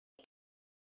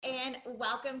and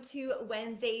welcome to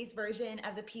Wednesday's version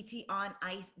of the PT on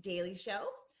Ice Daily Show.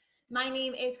 My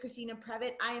name is Christina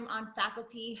Previtt. I am on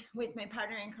faculty with my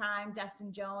partner in crime,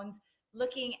 Dustin Jones,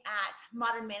 looking at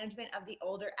modern management of the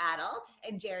older adult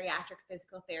and geriatric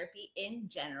physical therapy in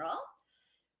general.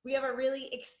 We have a really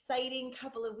exciting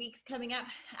couple of weeks coming up.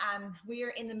 We are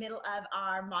in the middle of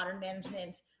our modern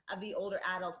management of the older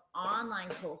adult online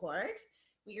cohort.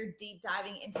 We are deep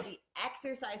diving into the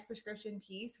exercise prescription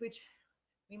piece, which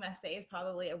we must say is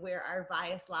probably where our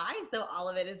bias lies, though all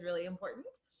of it is really important.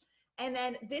 And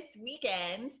then this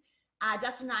weekend,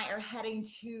 Dustin and I are heading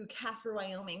to Casper,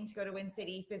 Wyoming to go to Wind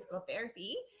City Physical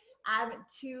Therapy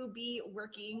to be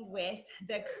working with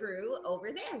the crew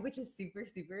over there, which is super,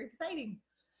 super exciting.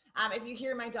 If you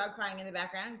hear my dog crying in the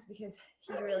background, it's because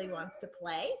he really wants to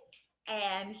play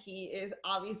and he is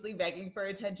obviously begging for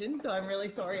attention. So I'm really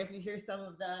sorry if you hear some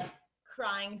of the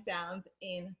crying sounds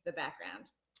in the background.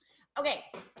 Okay,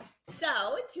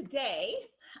 so today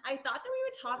I thought that we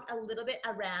would talk a little bit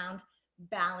around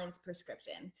balance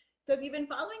prescription. So if you've been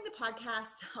following the podcast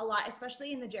a lot,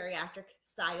 especially in the geriatric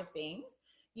side of things,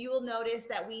 you will notice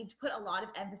that we put a lot of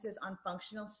emphasis on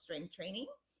functional strength training.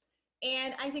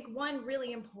 And I think one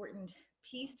really important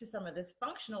piece to some of this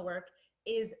functional work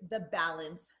is the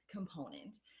balance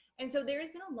component. And so there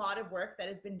has been a lot of work that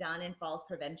has been done in falls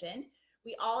prevention.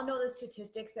 We all know the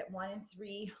statistics that 1 in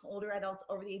 3 older adults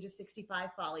over the age of 65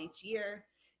 fall each year,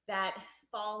 that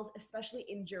falls, especially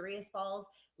injurious falls,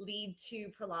 lead to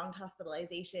prolonged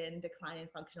hospitalization, decline in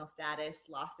functional status,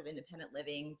 loss of independent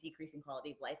living, decrease in quality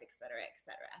of life, et cetera, et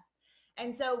cetera.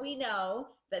 And so we know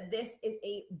that this is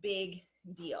a big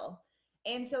deal.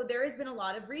 And so there has been a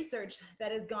lot of research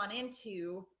that has gone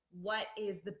into what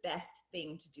is the best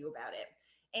thing to do about it.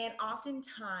 And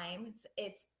oftentimes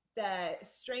it's the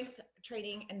strength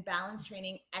training and balance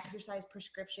training exercise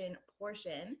prescription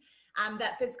portion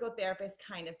that physical therapists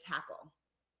kind of tackle.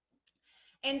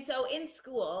 And so in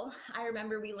school, I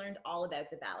remember we learned all about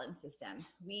the balance system.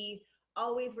 We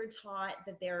always were taught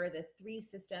that there are the 3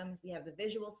 systems. We have the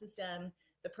visual system,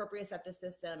 the proprioceptive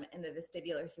system, and the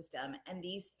vestibular system. And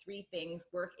these 3 things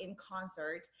work in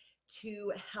concert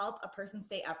to help a person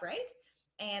stay upright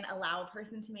and allow a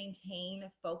person to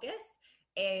maintain focus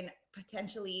and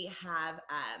potentially have,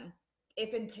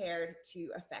 if impaired,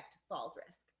 to affect falls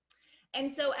risk.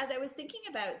 And so as I was thinking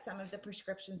about some of the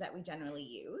prescriptions that we generally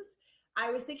use,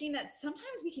 I was thinking that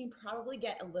sometimes we can probably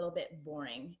get a little bit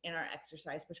boring in our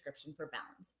exercise prescription for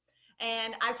balance.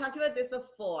 And I've talked about this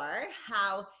before,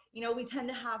 how, we tend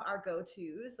to have our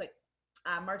go-tos like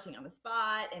marching on the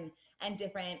spot and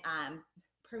different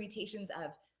permutations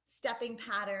of stepping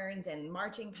patterns and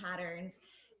marching patterns.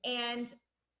 And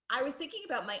I was thinking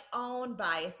about my own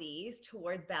biases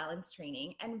towards balance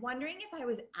training and wondering if I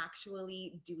was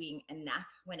actually doing enough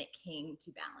when it came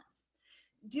to balance.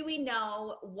 Do we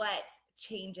know what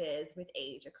changes with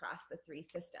age across the 3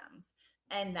 systems?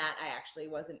 And that I actually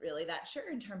wasn't really that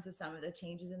sure in terms of some of the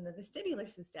changes in the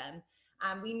vestibular system.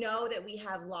 We know that we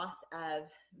have loss of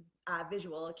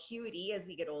visual acuity as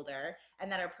we get older,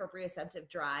 and that our proprioceptive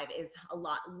drive is a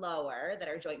lot lower, that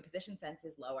our joint position sense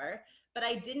is lower. But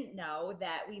I didn't know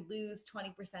that we lose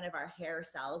 20% of our hair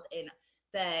cells in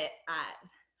the,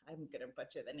 I'm going to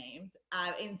butcher the names,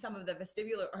 in some of the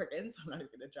vestibular organs. I'm not even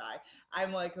going to try.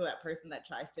 I'm like that person that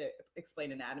tries to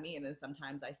explain anatomy, and then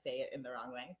sometimes I say it in the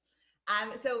wrong way.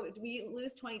 So we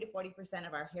lose 20 to 40%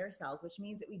 of our hair cells, which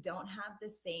means that we don't have the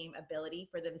same ability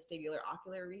for the vestibular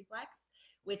ocular reflex,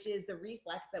 which is the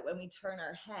reflex that when we turn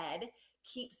our head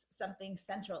keeps something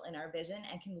central in our vision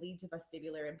and can lead to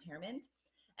vestibular impairment.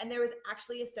 And there was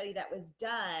actually a study that was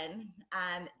done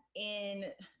in,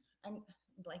 I'm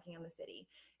blanking on the city,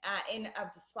 in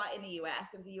a spot in the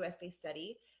US. It was a US-based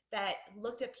study that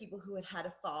looked at people who had had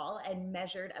a fall and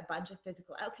measured a bunch of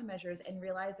physical outcome measures and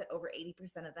realized that over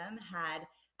 80% of them had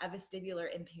a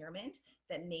vestibular impairment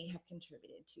that may have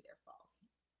contributed to their falls.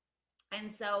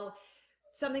 And so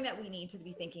something that we need to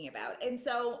be thinking about. And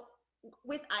so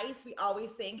with ICE, we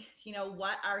always think,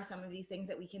 what are some of these things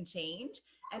that we can change?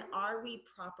 And are we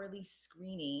properly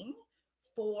screening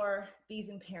for these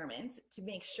impairments to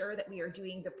make sure that we are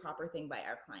doing the proper thing by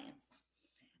our clients?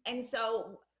 And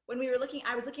so when we were looking,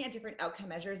 I was looking at different outcome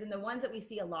measures, and the ones that we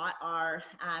see a lot are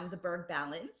the Berg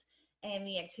balance and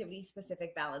the activity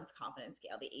specific balance confidence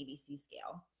scale, the ABC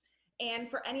scale. And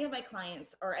for any of my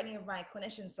clients or any of my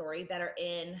clinicians, that are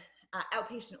in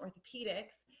outpatient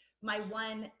orthopedics, my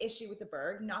one issue with the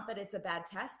Berg, not that it's a bad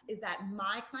test, is that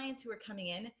my clients who are coming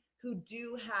in who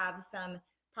do have some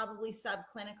probably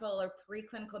subclinical or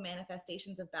preclinical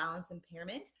manifestations of balance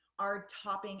impairment are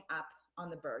topping up on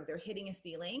the Berg. They're hitting a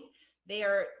ceiling. They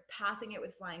are passing it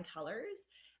with flying colors.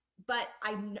 but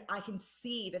I can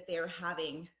see that they're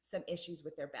having some issues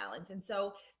with their balance. And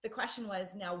so the question was,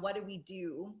 now what do we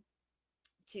do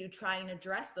to try and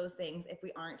address those things if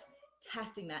we aren't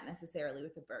testing that necessarily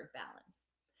with the Berg balance?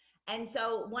 And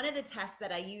so one of the tests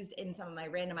that I used in some of my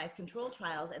randomized control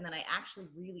trials, and that I actually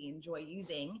really enjoy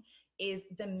using, is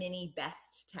the mini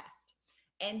BEST test.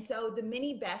 And so the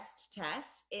mini BEST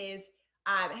test is,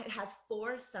 it has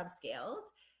 4 subscales,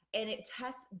 and it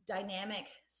tests dynamic,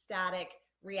 static,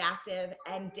 reactive,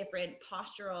 and different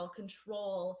postural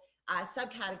control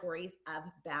subcategories of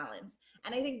balance.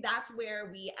 And I think that's where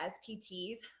we as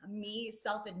PTs, me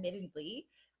self-admittedly,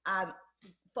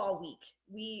 fall weak.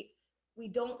 We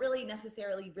don't really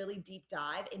necessarily really deep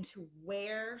dive into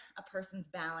where a person's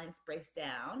balance breaks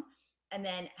down and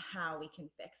then how we can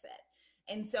fix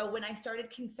it. And so when I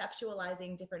started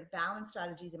conceptualizing different balance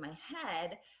strategies in my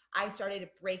head, I started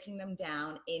breaking them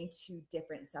down into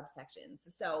different subsections.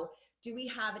 So do we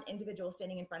have an individual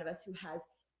standing in front of us who has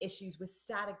issues with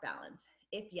static balance?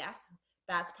 If yes,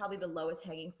 that's probably the lowest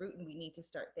hanging fruit, and we need to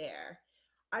start there.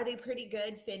 Are they pretty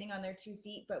good standing on their 2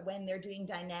 feet, but when they're doing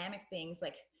dynamic things,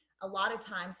 like a lot of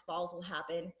times falls will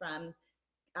happen from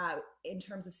in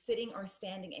terms of sitting or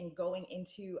standing and going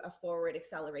into a forward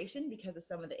acceleration because of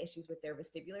some of the issues with their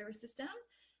vestibular system.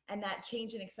 And that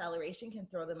change in acceleration can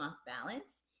throw them off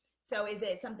balance. So is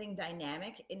it something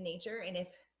dynamic in nature? And if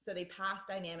so, they pass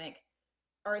dynamic,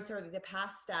 or sorry, they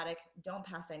pass static, don't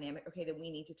pass dynamic. Okay, then we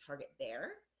need to target there.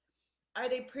 Are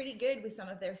they pretty good with some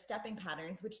of their stepping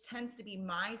patterns, which tends to be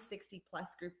my 60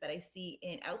 plus group that I see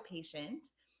in outpatient?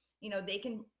 You know, they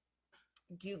can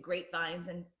do grapevines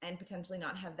and potentially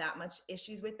not have that much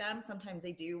issues with them. Sometimes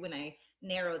they do when I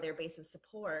narrow their base of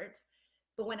support.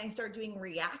 But when I start doing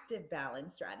reactive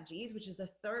balance strategies, which is the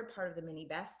 3rd part of the mini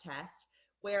BEST test,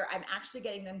 where I'm actually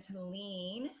getting them to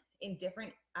lean in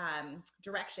different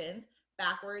directions,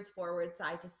 backwards, forward,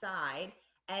 side to side.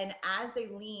 And as they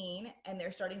lean and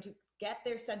they're starting to get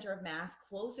their center of mass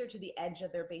closer to the edge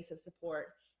of their base of support,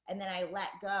 and then I let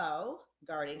go,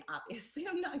 guarding, obviously,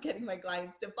 I'm not getting my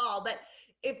clients to fall, but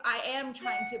if I am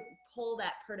trying to pull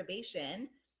that perturbation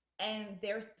and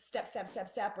they're step,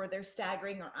 or they're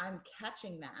staggering, or I'm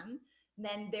catching them,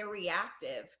 then their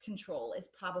reactive control is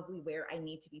probably where I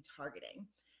need to be targeting.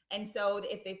 And so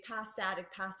if they've passed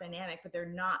static, passed dynamic, but they're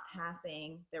not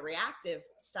passing the reactive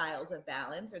styles of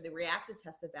balance or the reactive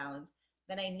tests of balance,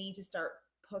 then I need to start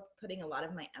putting a lot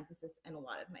of my emphasis and a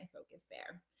lot of my focus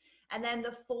there. And then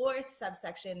the 4th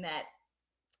subsection that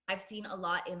I've seen a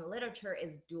lot in the literature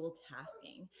is dual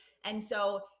tasking. And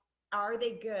so are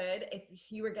they good if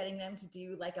you were getting them to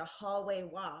do like a hallway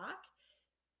walk,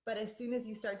 but as soon as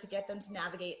you start to get them to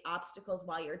navigate obstacles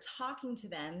while you're talking to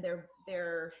them,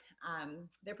 their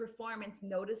performance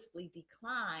noticeably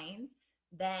declines,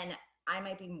 then I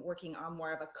might be working on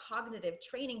more of a cognitive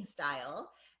training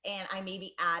style, and I may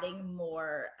be adding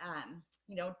more,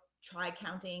 try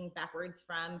counting backwards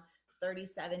from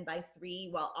 37 by 3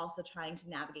 while also trying to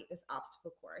navigate this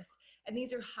obstacle course. And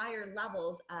these are higher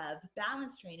levels of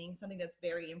balance training, something that's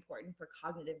very important for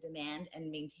cognitive demand and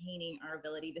maintaining our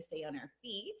ability to stay on our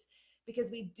feet,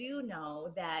 because we do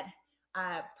know that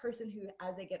a person who,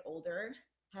 as they get older,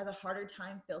 has a harder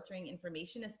time filtering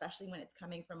information, especially when it's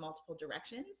coming from multiple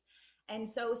directions. And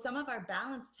so some of our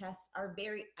balance tests are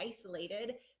very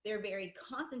isolated, they're very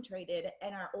concentrated,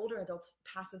 and our older adults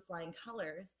pass with flying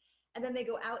colors. And then they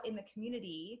go out in the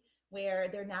community where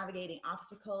they're navigating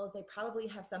obstacles. They probably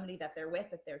have somebody that they're with,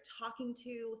 that they're talking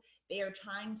to. They are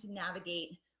trying to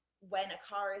navigate when a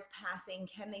car is passing.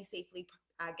 Can they safely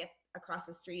get across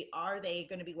the street? Are they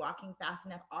going to be walking fast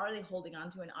enough? Are they holding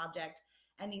onto an object?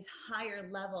 And these higher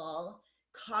level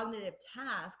cognitive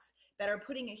tasks that are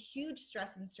putting a huge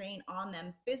stress and strain on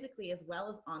them physically as well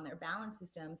as on their balance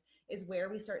systems is where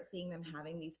we start seeing them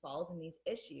having these falls and these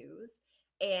issues.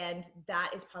 And that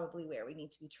is probably where we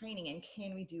need to be training, and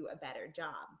can we do a better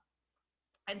job?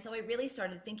 And so I really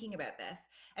started thinking about this.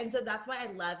 And so that's why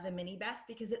I love the mini BEST,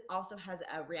 because it also has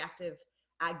a reactive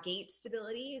gait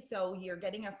stability. So you're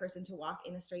getting a person to walk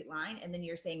in a straight line, and then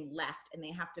you're saying left, and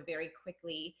they have to very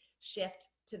quickly shift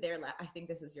to their left. I think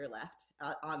this is your left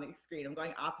on the screen. I'm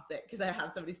going opposite because I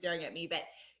have somebody staring at me, but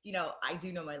I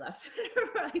do know my left and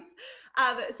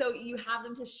right. So you have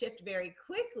them to shift very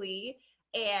quickly.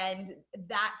 And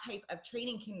that type of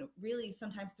training can really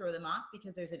sometimes throw them off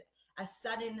because there's a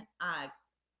sudden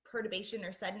perturbation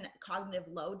or sudden cognitive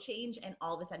load change, and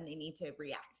all of a sudden they need to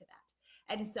react to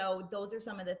that. And so those are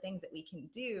some of the things that we can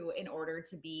do in order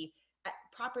to be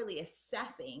properly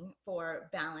assessing for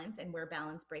balance and where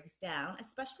balance breaks down,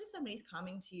 especially if somebody's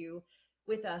coming to you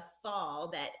with a fall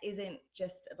that isn't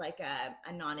just like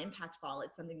a non-impact fall.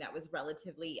 It's something that was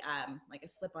relatively like a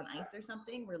slip on ice or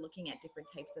something. We're looking at different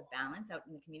types of balance out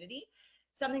in the community.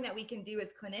 Something that we can do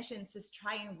as clinicians is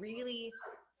try and really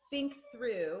think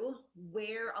through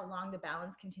where along the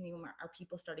balance continuum are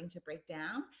people starting to break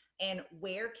down, and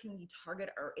where can we target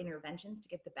our interventions to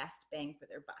get the best bang for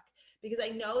their buck. Because I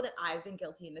know that I've been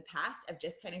guilty in the past of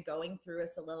just kind of going through a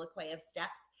soliloquy of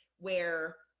steps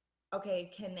where,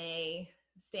 okay, can they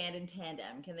stand in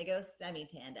tandem? Can they go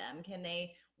semi-tandem? Can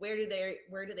they, where do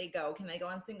they go? Can they go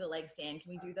on single leg stand?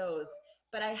 Can we do those?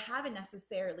 But I haven't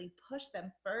necessarily pushed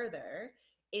them further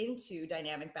into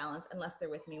dynamic balance unless they're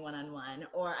with me one-on-one,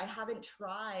 or I haven't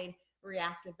tried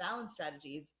reactive balance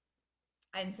strategies.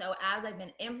 And so as I've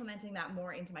been implementing that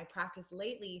more into my practice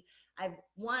lately, I've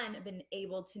been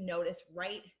able to notice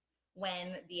right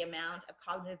when the amount of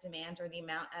cognitive demand or the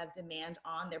amount of demand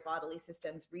on their bodily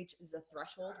systems reaches a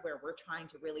threshold where we're trying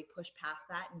to really push past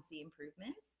that and see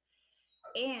improvements.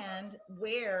 And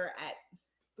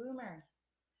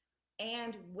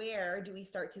where do we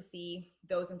start to see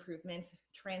those improvements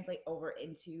translate over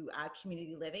into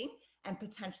community living and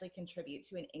potentially contribute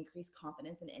to an increased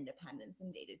confidence and independence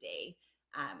in day-to-day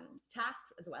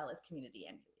tasks, as well as community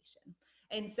ambulation.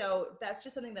 And so that's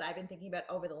just something that I've been thinking about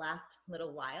over the last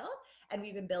little while. And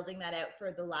we've been building that out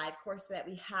for the live course so that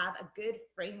we have a good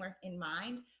framework in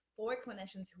mind for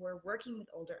clinicians who are working with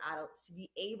older adults to be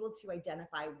able to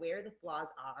identify where the flaws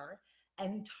are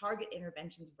and target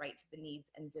interventions right to the needs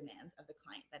and demands of the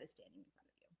client that is standing in front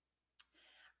of you.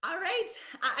 All right,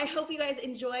 I hope you guys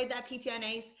enjoyed that PT on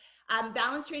Ice.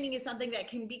 Balance training is something that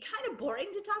can be kind of boring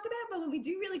to talk about, but when we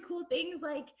do really cool things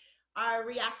like our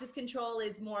reactive control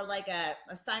is more like a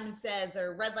Simon Says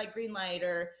or red light, green light,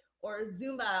 or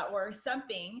Zumba or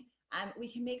something,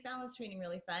 we can make balance training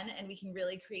really fun, and we can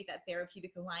really create that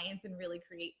therapeutic alliance and really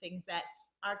create things that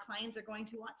our clients are going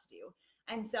to want to do.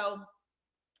 And so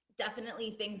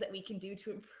definitely things that we can do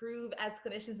to improve as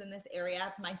clinicians in this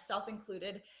area, myself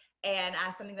included, and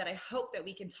something that I hope that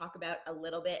we can talk about a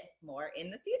little bit more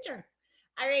in the future.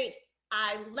 All right,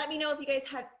 let me know if you guys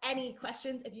have any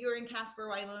questions. If you are in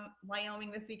Casper,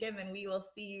 Wyoming this weekend, then we will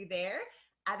see you there.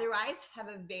 Otherwise, have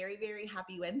a very, very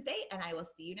happy Wednesday, and I will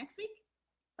see you next week.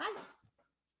 Bye.